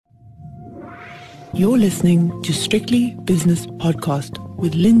You're listening to Strictly Business Podcast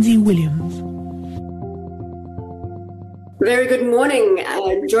with Lindsay Williams. Very good morning.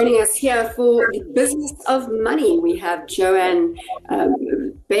 Joining us here for the business of money, we have Joanne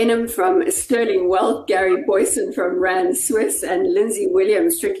Baynham from Sterling Wealth, Gary Booysen from Rand Swiss, and Lindsay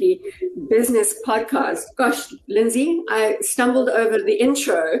Williams, Strictly Business Podcast. Gosh, Lindsay, I stumbled over the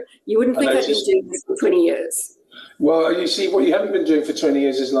intro. You wouldn't think I've been doing this for 20 years. Well, you see, what you haven't been doing for 20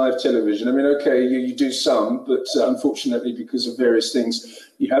 years is live television. I mean, okay, you do some, but unfortunately, because of various things,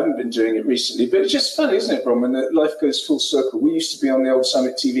 you haven't been doing it recently. But it's just fun, isn't it, Bronwyn, that life goes full circle. We used to be on the old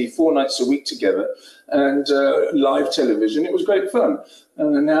Summit TV 4 nights a week together and live television. It was great fun.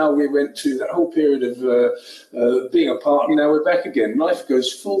 And now we went through that whole period of being apart, and now we're back again. Life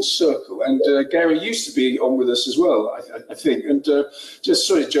goes full circle. And Gary used to be on with us as well, I think. And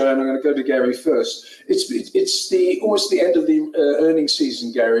sorry, Joanne, I'm going to go to Gary first. It's almost the end of the earnings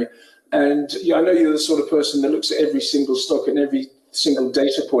season, Gary. And yeah, I know you're the sort of person that looks at every single stock and every single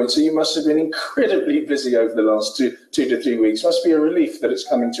data point. So you must have been incredibly busy over the last two to 3 weeks. Must be a relief that it's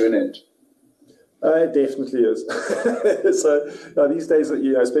coming to an end. It definitely is. So these days,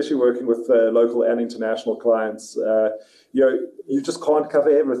 especially working with local and international clients, you just can't cover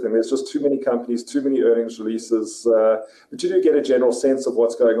everything. There's just too many companies, too many earnings releases. But you do get a general sense of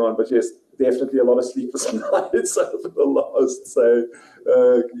what's going on. But yes, definitely a lot of sleepless nights over the last,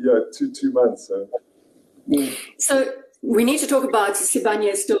 2 months. So we need to talk about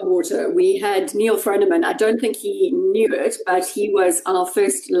Sibanye-Stillwater. We had Neil Froneman. I don't think he knew it, but he was our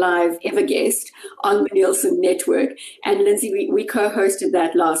first live ever guest on the Nielsen network. And Lindsay, we co-hosted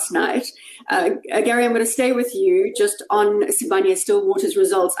that last night. Gary, I'm going to stay with you just on Sibanye-Stillwater's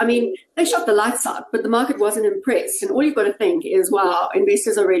results. I mean, they shot the lights out, but the market wasn't impressed. And all you've got to think is, wow,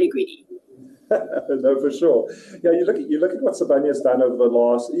 investors are really greedy. No, for sure. Yeah, you look at what Sibanye has done over the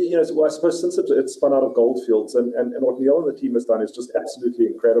last, I suppose since it spun out of Goldfields, and what Neil and the team has done is just absolutely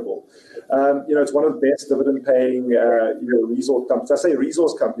incredible. It's one of the best dividend-paying resource companies. I say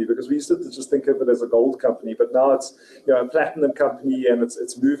resource company because we used to just think of it as a gold company, but now it's a platinum company, and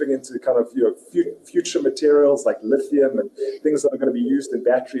it's moving into kind of future materials like lithium and things that are going to be used in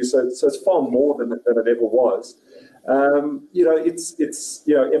batteries. So it's far more than it ever was.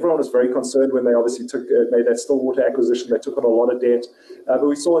 Everyone was very concerned when they obviously made that Stillwater acquisition. They took on a lot of debt, but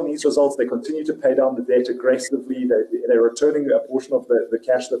we saw in these results they continue to pay down the debt aggressively. They're returning a portion of the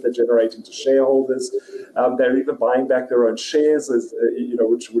cash that they're generating to shareholders. They're even buying back their own shares,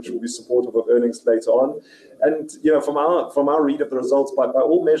 which will be supportive of earnings later on. And from our read of the results, by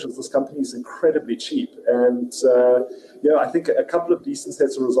all measures, this company is incredibly cheap. And I think a couple of decent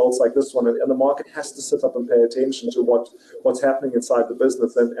sets of results like this one, and the market has to sit up and pay attention to what's happening inside the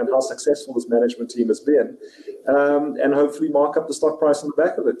business and how successful this management team has been, and hopefully mark up the stock price on the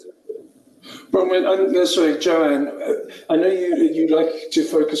back of it. Bronwyn, sorry, Joanne, I know you like to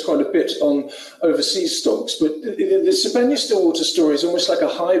focus quite a bit on overseas stocks, but the Sibanye-Stillwater story is almost like a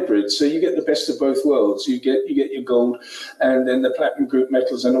hybrid. So you get the best of both worlds. You get your gold and then the platinum group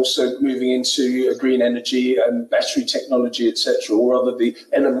metals, and also moving into green energy and battery technology, etc., or rather the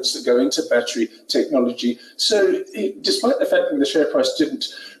elements that go into battery technology. So despite the fact that the share price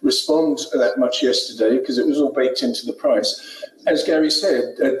didn't respond that much yesterday because it was all baked into the price, as Gary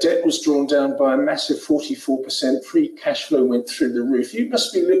said, debt was drawn down by a massive 44%. Free cash flow went through the roof. You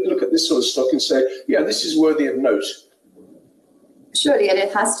must look at this sort of stock and say, yeah, this is worthy of note. Surely, and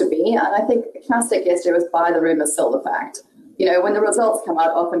it has to be. And I think classic yesterday was buy the rumor, sell the fact. When the results come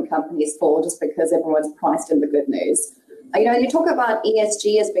out, often companies fall just because everyone's priced in the good news. You talk about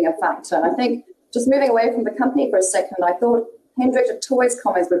ESG as being a factor. And I think just moving away from the company for a second, I thought Hendrik de Tooij's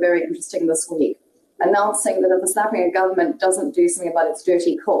comments were very interesting this week, announcing that if the South African government doesn't do something about its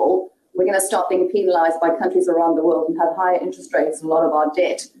dirty coal, we're going to start being penalized by countries around the world and have higher interest rates and a lot of our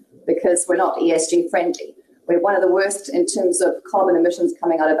debt because we're not ESG friendly. We're one of the worst in terms of carbon emissions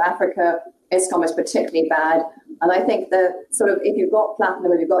coming out of Africa. Eskom is particularly bad. And I think that sort of if you've got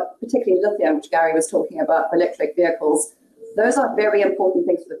platinum, if you've got particularly lithium, which Gary was talking about, for electric vehicles, those are very important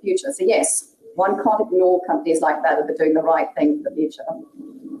things for the future. So yes, one can't ignore companies like that if they're doing the right thing for the future.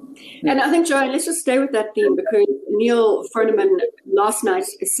 And I think, Joanne, let's just stay with that theme because Neil Froneman last night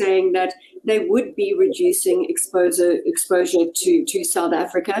is saying that they would be reducing exposure to South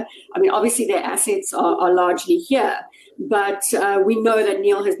Africa. I mean, obviously their assets are largely here, but we know that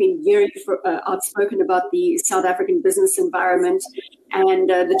Neil has been very outspoken about the South African business environment and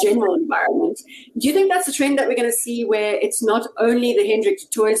the general environment. Do you think that's a trend that we're going to see where it's not only the Hendrik de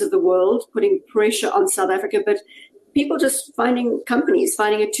Tooijs of the world putting pressure on South Africa, but people just finding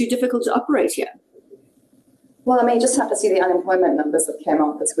it too difficult to operate here? Well, I mean, you just have to see the unemployment numbers that came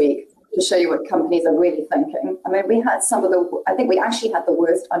out this week. to show you what companies are really thinking. I mean, we had I think we actually had the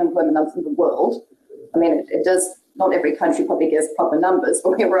worst unemployment numbers in the world. I mean, it does, not every country probably gives proper numbers,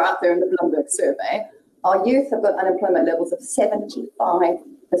 but we were out there in the Bloomberg survey. Our youth have got unemployment levels of 75%.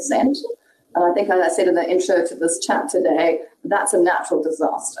 And I think, as I said in the intro to this chat today, that's a natural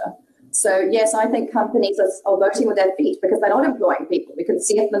disaster. So, yes, I think companies are voting with their feet because they're not employing people. We can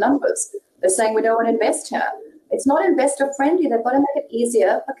see it in the numbers. They're saying we don't want to invest here. It's not investor friendly. They've got to make it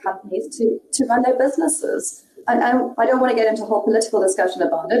easier for companies to run their businesses. And I don't want to get into a whole political discussion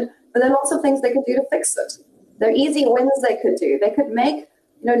about it, but there are lots of things they could do to fix it. There are easy wins they could do. They could make,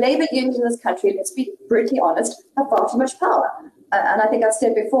 labor unions in this country, let's be brutally honest, have far too much power. And I think I've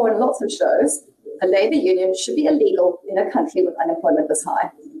said before in lots of shows, a labor union should be illegal in a country with unemployment this high.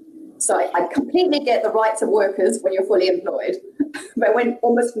 So I completely get the rights of workers when you're fully employed. But when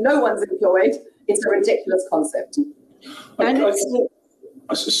almost no one's employed, it's a ridiculous concept.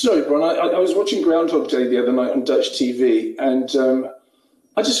 Sorry, Bron, I was watching Groundhog Day the other night on Dutch TV, and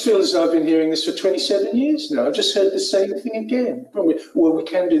I just feel as though I've been hearing this for 27 years now. I've just heard the same thing again. Well, we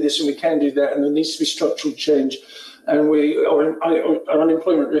can do this and we can do that, and there needs to be structural change. And our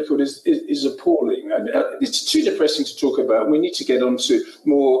unemployment record is appalling. And it's too depressing to talk about. We need to get on to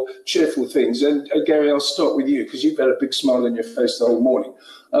more cheerful things. And Gary, I'll start with you because you've had a big smile on your face the whole morning.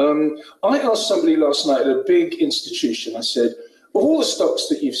 I asked somebody last night at a big institution, I said, of all the stocks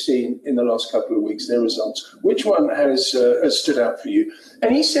that you've seen in the last couple of weeks, their results, which one has stood out for you?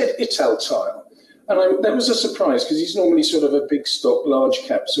 And he said Italtile. And that was a surprise because he's normally sort of a big stock, large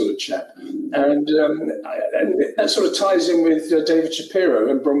cap sort of chap. And that sort of ties in with David Shapiro.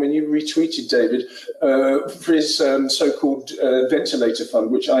 And Bronwyn, you retweeted David for his so-called ventilator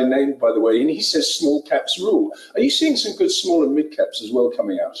fund, which I named, by the way. And he says small caps rule. Are you seeing some good small and mid caps as well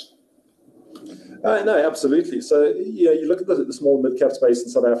coming out? No, absolutely. So, you look at the small and mid-cap space in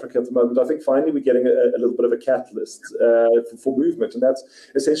South Africa at the moment, I think finally we're getting a little bit of a catalyst for movement, and that's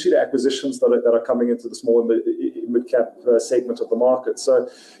essentially the acquisitions that are coming into the small and mid-cap segment of the market. So,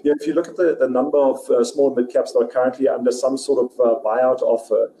 if you look at the number of small and mid-caps that are currently under some sort of buyout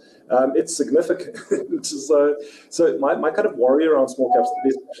offer, it's significant. So my kind of worry around small caps,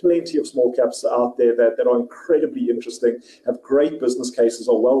 there's plenty of small caps out there that are incredibly interesting, have great business cases,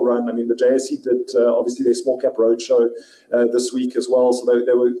 are well run. I mean, the JSE did obviously their small cap roadshow this week as well. So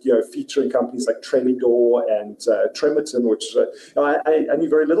they were featuring companies like Trelidor and Tremerton, which I knew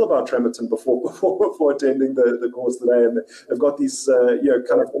very little about Tremerton before attending the course today. And they've got these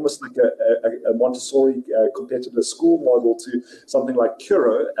kind of almost like a Montessori competitor school model to something like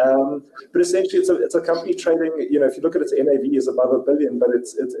Curo. But essentially, it's a company trading. If you look at its NAV is above $1 billion, but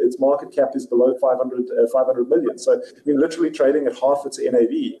its market cap is below 500 million. So I mean, literally trading at half its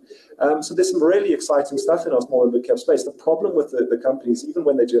NAV. So there's some really exciting stuff in our small and mid cap space. The problem with the companies, even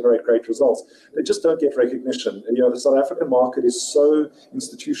when they generate great results, they just don't get recognition. And, the South African market is so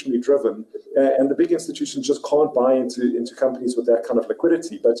institutionally driven, and the big institutions just can't buy into companies with that kind of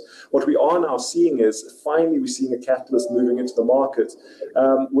liquidity. But what we are now seeing is finally we're seeing a catalyst moving into the market,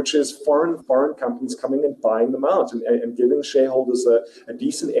 which is foreign companies coming and buying them out and giving shareholders a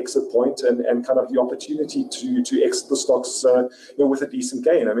decent exit point and kind of the opportunity to exit the stocks with a decent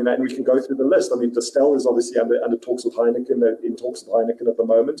gain. I mean, and we can go through the list. I mean, Distell is obviously under talks with Heineken, in talks with Heineken at the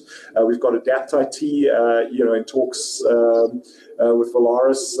moment. We've got Adapt IT, in talks with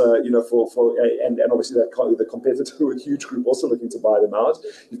Valaris, and obviously the competitor with Huge Group also looking to buy them out.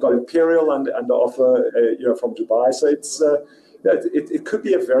 You've got Imperial under offer, from Dubai. So it could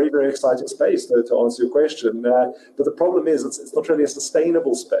be a very, very exciting space to answer your question. But the problem is it's not really a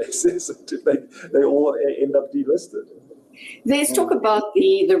sustainable space, is it, if they all end up delisted. Let's talk about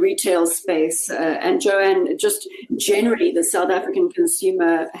the retail space. And Joanne, just generally, the South African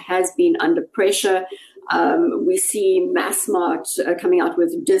consumer has been under pressure. We see Massmart coming out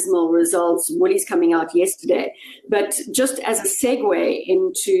with dismal results. Woolies coming out yesterday. But just as a segue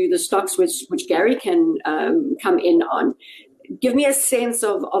into the stocks which Gary can come in on, give me a sense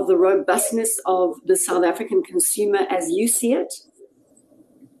of the robustness of the South African consumer as you see it.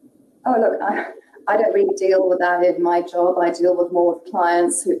 Oh, look, I don't really deal with that in my job. I deal with more with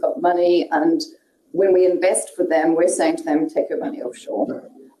clients who've got money, and when we invest for them, we're saying to them, take your money offshore.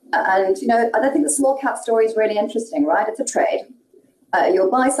 And, I think the small cap story is really interesting, right? It's a trade. You'll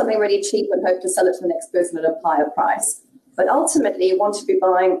buy something really cheap and hope to sell it to the next person at a higher price. But ultimately, you want to be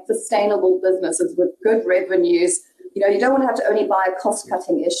buying sustainable businesses with good revenues. You don't want to have to only buy a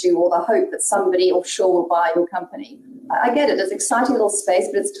cost-cutting issue or the hope that somebody offshore will buy your company. I get it. It's an exciting little space,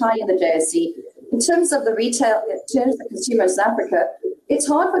 but it's tiny in the JSE. In terms of the retail, in terms of the consumer in South Africa, it's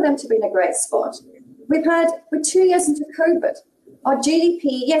hard for them to be in a great spot. We're 2 years into COVID. Our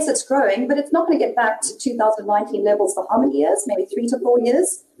GDP, yes, it's growing, but it's not going to get back to 2019 levels for how many years? Maybe 3 to 4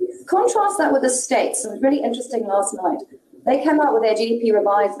 years. Contrast that with the States. It was really interesting last night. They came out with their GDP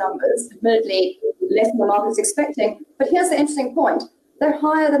revised numbers, admittedly less than the market's expecting. But here's the interesting point. They're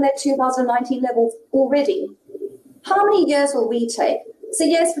higher than their 2019 levels already. How many years will we take? So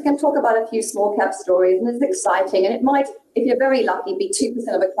yes, we can talk about a few small cap stories, and it's exciting, and it might, if you're very lucky, be 2%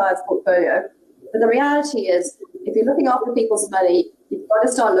 of a client's portfolio. But the reality is, if you're looking after people's money, you've got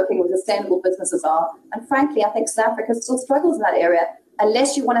to start looking where sustainable businesses are. And frankly, I think South Africa still struggles in that area,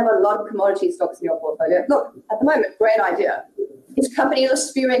 unless you want to have a lot of commodity stocks in your portfolio. Look, at the moment, great idea. These companies are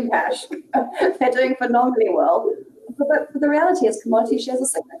spewing cash. They're doing phenomenally well. But the reality is commodity shares are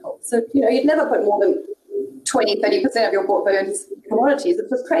cyclical. So, you'd never put more than 20, 30% of your portfolio into commodities. It's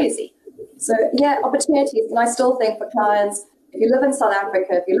just crazy. So, yeah, opportunities. And I still think for clients, if you live in South Africa,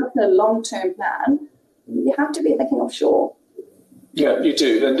 if you're looking at a long-term plan, you have to be thinking offshore. Yeah, you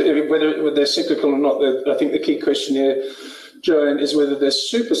do. And whether they're cyclical or not, I think the key question here, Joanne, is whether they're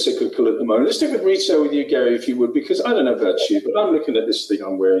super cyclical at the moment. Let's stick with retail with you, Gary, if you would, because I don't know about you, but I'm looking at this thing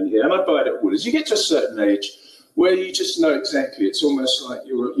I'm wearing here, and I buy it at Woolies. You get to a certain age where you just know exactly. It's almost like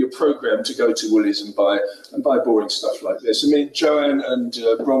you're programmed to go to Woolies and buy boring stuff like this. I mean, Joanne and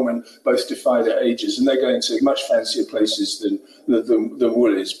Bronwyn both defy their ages, and they're going to much fancier places than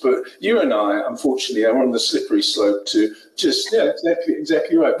Woolies. But you and I, unfortunately, are on the slippery slope to just,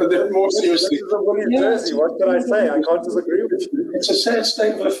 exactly right. But then more seriously, this is a Woolies jersey. What can I say? I can't disagree with you. It's a sad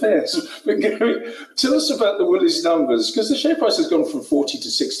state of affairs. But Gary, tell us about the Woolies numbers, because the share price has gone from 40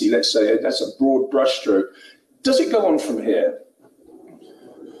 to 60, let's say. That's a broad brushstroke. Does it go on from here?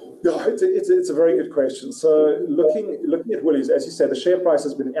 No, it's a very good question. So looking at Woolies, as you said, the share price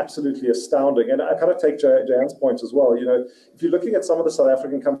has been absolutely astounding. And I kind of take Joanne's point as well. If you're looking at some of the South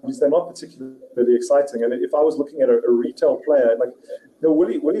African companies, they're not particularly exciting. And if I was looking at a retail player,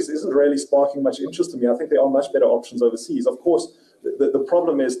 Woolies isn't really sparking much interest in me. I think there are much better options overseas. Of course, the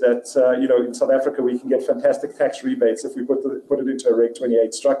problem is that, in South Africa, we can get fantastic tax rebates if we put it into a Reg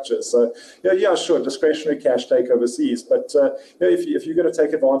 28 structure. So, sure, discretionary cash take overseas. But if you're going to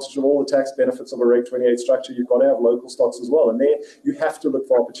take advantage of all the tax benefits of a Reg 28 structure, you've got to have local stocks as well. And there you have to look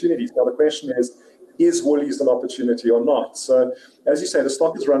for opportunities. Now, the question is Woolies an opportunity or not? So, as you say, the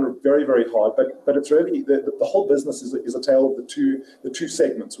stock is run very, very hard, but it's really the whole business is a tale of the two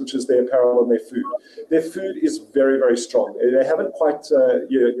segments, which is their apparel and their food. Their food is very, very strong. They haven't quite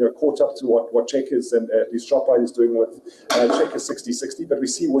caught up to what Checkers and at least ShopRite is doing with Checkers 60/60, but we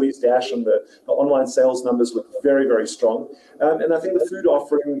see Woolies Dash and the online sales numbers look very, very strong. And I think the food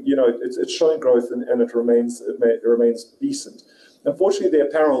offering, it's showing growth and it remains decent. Unfortunately, the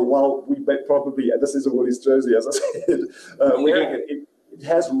apparel, while we probably, this is a Woolies jersey, as I said, wearing it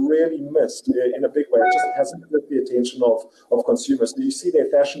has really missed in a big way. It just hasn't caught the attention of consumers. So you see their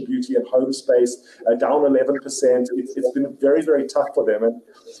fashion, beauty, and home space down 11%. It's been very, very tough for them. And,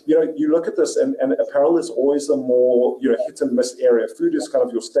 you look at this, and apparel is always a more, hit and miss area. Food is kind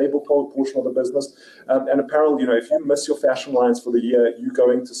of your stable portion of the business. And apparel, if you miss your fashion lines for the year, you're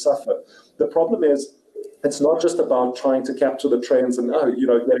going to suffer. The problem is, it's not just about trying to capture the trends and,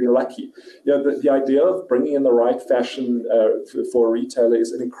 getting lucky. The idea of bringing in the right fashion for a retailer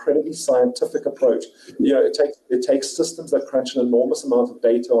is an incredibly scientific approach. It takes systems that crunch an enormous amount of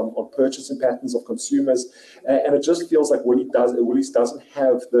data on purchasing patterns of consumers, and it just feels like Woolies doesn't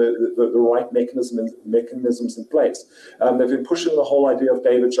have the right mechanisms in place. They've been pushing the whole idea of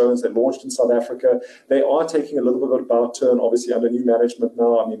David Jones. They launched in South Africa. They are taking a little bit of a about turn, obviously, under new management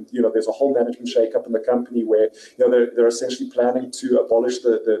now. I mean, there's a whole management shake-up in the company where they're essentially planning to abolish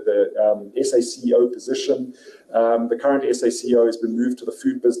the SA CEO position. The current SA CEO has been moved to the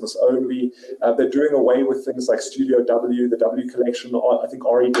food business only. They're doing away with things like Studio W, the W collection. I think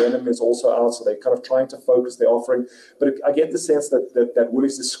Baynham is also out, so they're kind of trying to focus their offering. But I get the sense that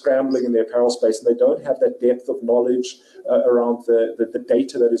Woolies is scrambling in the apparel space, and they don't have that depth of knowledge around the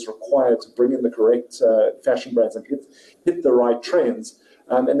data that is required to bring in the correct fashion brands and hit the right trends.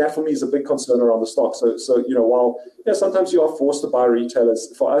 And that for me is a big concern around the stock. So while sometimes you are forced to buy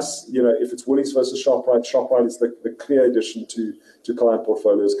retailers, for us, if it's Woolies versus ShopRite is the clear addition to client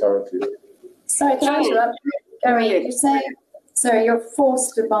portfolios currently. Sorry, can I interrupt? Gary, you say, so you're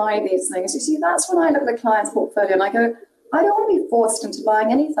forced to buy these things. You see, that's when I look at the client's portfolio and I go, I don't want to be forced into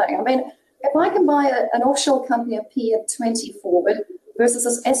buying anything. I mean, if I can buy an offshore company a P of 20 forward versus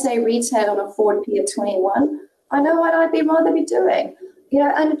this SA retail on a forward P of 21, I know what I'd rather be doing.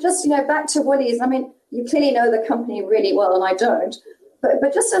 And just, back to Woolies, I mean, you clearly know the company really well, and I don't.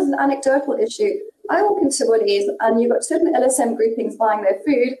 But just as an anecdotal issue, I walk into Woolies, and you've got certain LSM groupings buying their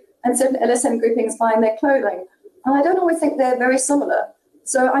food and certain LSM groupings buying their clothing. And I don't always think they're very similar.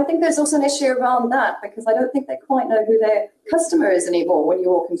 So I think there's also an issue around that, because I don't think they quite know who their customer is anymore when you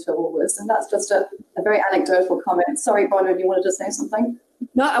walk into a Woolworths. And that's just a very anecdotal comment. Sorry, Bronwyn, you wanted to say something?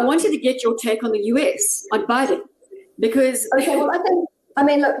 No, I wanted to get your take on the US, on Biden, because... Okay, well,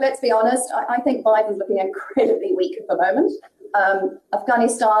 look, let's be honest. I think Biden's looking incredibly weak at the moment.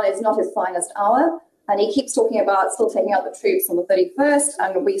 Afghanistan is not his finest hour, and he keeps talking about still taking out the troops on the 31st,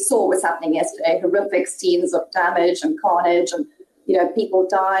 and we saw what's happening yesterday, horrific scenes of damage and carnage and, people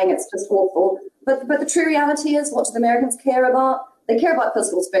dying. It's just awful. But the true reality is, what do the Americans care about? They care about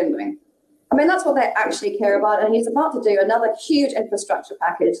fiscal spending. That's what they actually care about, and he's about to do another huge infrastructure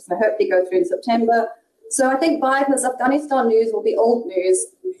package, so hopefully go through in September. So I think Biden's Afghanistan news will be old news,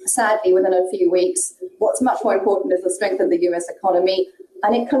 sadly, within a few weeks. What's much more important is the strength of the US economy,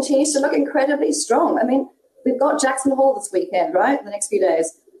 and it continues to look incredibly strong. We've got Jackson Hole this weekend, right, the next few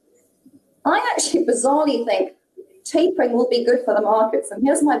days. I actually bizarrely think tapering will be good for the markets, and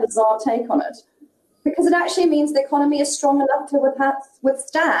here's my bizarre take on it. Because it actually means the economy is strong enough to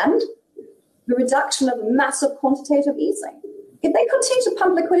withstand the reduction of massive quantitative easing. If they continue to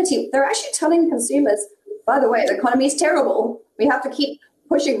pump liquidity, they're actually telling consumers, by the way, the economy is terrible. We have to keep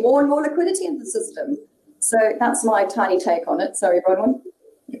pushing more and more liquidity into the system. So that's my tiny take on it. Sorry, Bronwyn.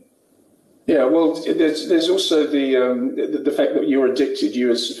 Yeah, well, there's also the fact that you're addicted,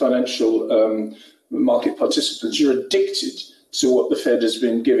 you as financial market participants, you're addicted to what the Fed has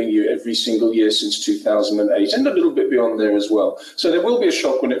been giving you every single year since 2008, and a little bit beyond there as well. So there will be a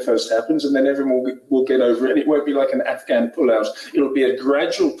shock when it first happens, and then everyone will get over it, and it won't be like an Afghan pullout. It'll be a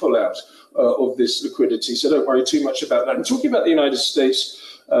gradual pullout of this liquidity, so don't worry too much about that. And talking about the United States,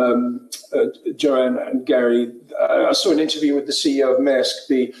 Joanne and Gary, I saw an interview with the CEO of Maersk,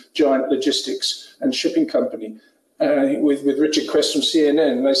 the giant logistics and shipping company, with Richard Quest from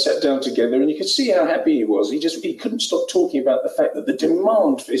CNN, and they sat down together, and you could see how happy he was. He couldn't stop talking about the fact that the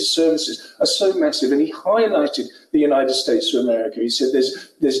demand for his services are so massive, and he highlighted the United States of America. He said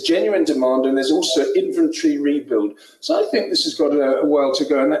there's genuine demand, and there's also inventory rebuild. So I think this has got a while to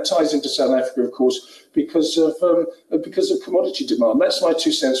go, and that ties into South Africa, of course, because of commodity demand. That's my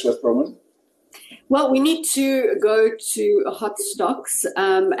 2 cents worth, Bronwyn. Well, we need to go to hot stocks.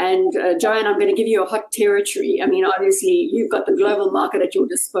 And Joanne, I'm going to give you a hot territory. Obviously, you've got the global market at your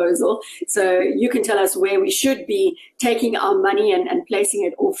disposal. So you can tell us where we should be taking our money and placing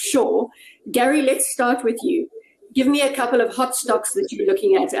it offshore. Gary, let's start with you. Give me a couple of hot stocks that you're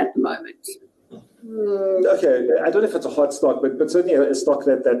looking at the moment. Okay, I don't know if it's a hot stock, but certainly a stock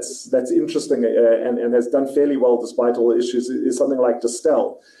that's interesting and has done fairly well despite all the issues is something like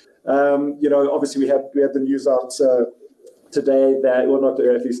Distell. Obviously we had the news out today that, or not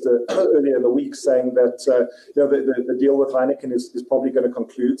at least earlier in the week, saying that the deal with Heineken is probably going to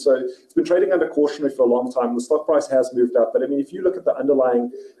conclude. So it's been trading under cautionary for a long time. The stock price has moved up, but if you look at the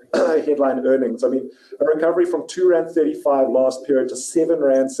underlying headline earnings, a recovery from R2.35 last period to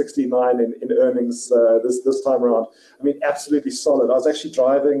R7.69 in earnings this time around. Absolutely solid.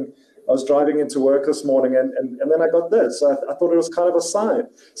 I was driving into work this morning, and then I got this. I thought it was kind of a sign.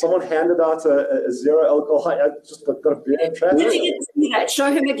 Someone handed out a zero alcohol. I just got a beer in traffic. Where did you see that?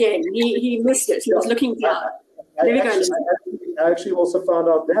 Show him again. He missed it. He was looking down. There we go. I actually also found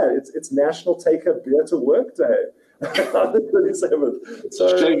out that it's National Take a Beer to Work Day. On the 27th. So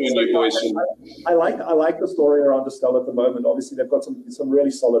I like the story around Distell at the moment. Obviously, they've got some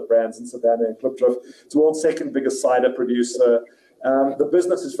really solid brands in Savannah and Klipdrift. It's the world's second biggest cider producer. The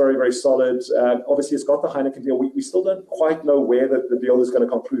business is very, very solid. Obviously, it's got the Heineken deal. We still don't quite know where the deal is going to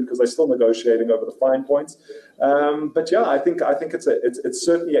conclude because they're still negotiating over the fine points. But yeah, I think it's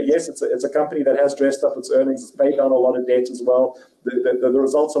certainly it's a company that has dressed up its earnings. It's paid down a lot of debt as well. The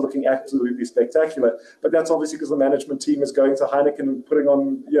results are looking absolutely spectacular. But that's obviously because the management team is going to Heineken and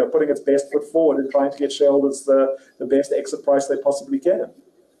putting its best foot forward and trying to get shareholders the best exit price they possibly can.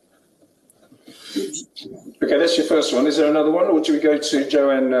 Okay, that's your first one. Is there another one, or should we go to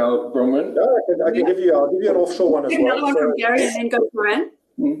Joanne now, Bronwyn? No, I'll give you an offshore one as well. Another one from Gary, and then go to Joanne.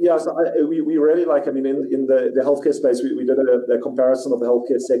 Yeah, so we really like, in the healthcare space, we did a comparison of the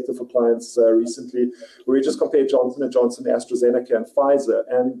healthcare sector for clients recently, where we just compared Johnson & Johnson, AstraZeneca, and Pfizer.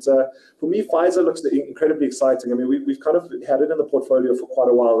 And for me, Pfizer looks incredibly exciting. We've kind of had it in the portfolio for quite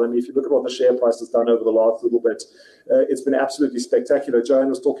a while. If you look at what the share price has done over the last little bit, it's been absolutely spectacular. Joanne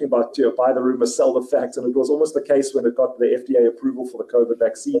was talking about buy the rumor, sell the fact, and it was almost the case when it got the FDA approval for the COVID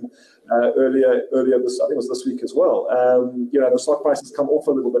vaccine earlier this, I think it was this week as well. The stock price has come off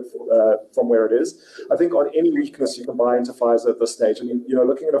a little bit from where it is. I think on any weakness you can buy into Pfizer at this stage.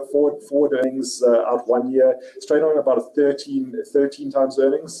 Looking at a forward earnings out 1 year, it's trading on about a 13 times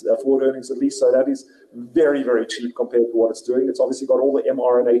earnings, forward earnings at least. So that is very, very cheap compared to what it's doing. It's obviously got all the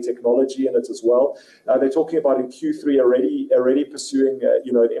mRNA technology in it as well. They're talking about in Q3 already pursuing an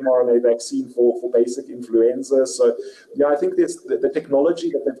mRNA vaccine for basic influenza. So yeah, I think there's the technology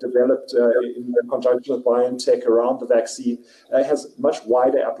that they've developed in conjunction with BioNTech around the vaccine has much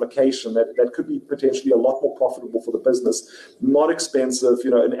wider application that could be potentially a lot more profitable for the business, not expensive,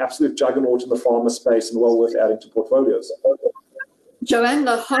 an absolute juggernaut in the pharma space and well worth adding to portfolios. Joanne,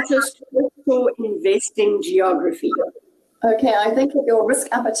 the hottest offshore investing geography. Okay, I think if your risk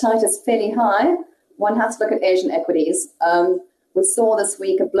appetite is fairly high, one has to look at Asian equities. We saw this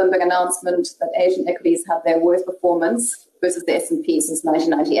week a Bloomberg announcement that Asian equities had their worst performance versus the S&P since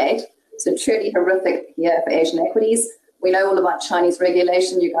 1998. So truly horrific year for Asian equities. We know all about Chinese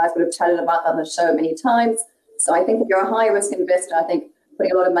regulation. You guys would have chatted about that on the show many times. So I think if you're a high-risk investor, I think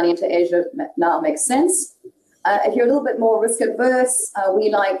putting a lot of money into Asia now makes sense. If you're a little bit more risk-averse,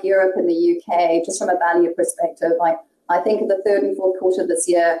 we like Europe and the UK, just from a value perspective. I think in the third and fourth quarter of this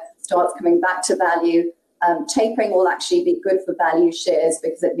year starts coming back to value. Tapering will actually be good for value shares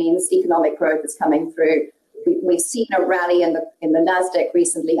because it means economic growth is coming through. We've seen a rally in the NASDAQ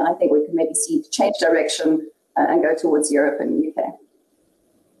recently. I think we can maybe see change direction and go towards Europe and the UK.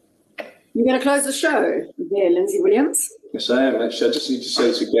 You're going to close the show there, Lindsay Williams. Yes, I am, actually. I just need to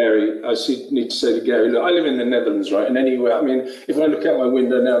say to Gary, look, I live in the Netherlands, right? And anywhere, if I look out my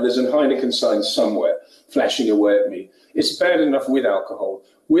window now, there's a Heineken sign somewhere flashing away at me. It's bad enough with alcohol.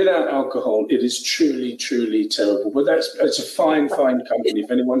 Without alcohol, it is truly, truly terrible. But it's a fine, fine company.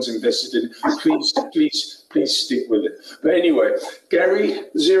 If anyone's invested in it, please stick with it. But anyway, Gary,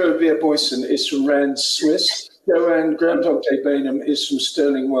 Zero Beer Booysen is from Rand Swiss. Joanne, Groundhog Day Baynham is from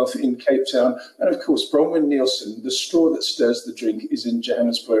Sterling Wealth in Cape Town. And of course, Bronwyn Nielsen, the straw that stirs the drink, is in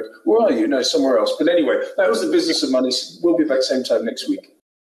Johannesburg. Where are you? No, somewhere else. But anyway, that was the Business of Money. We'll be back same time next week.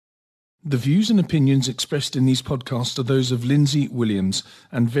 The views and opinions expressed in these podcasts are those of Lindsay Williams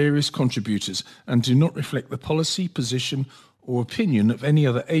and various contributors and do not reflect the policy, position, or opinion of any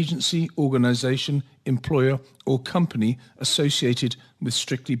other agency, organisation, employer, or company associated with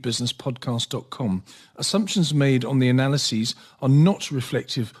strictlybusinesspodcast.com. Assumptions made on the analyses are not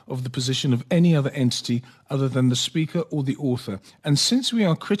reflective of the position of any other entity other than the speaker or the author. And since we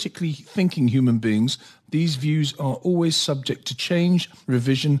are critically thinking human beings, these views are always subject to change,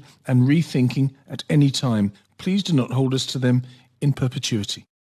 revision, and rethinking at any time. Please do not hold us to them in perpetuity.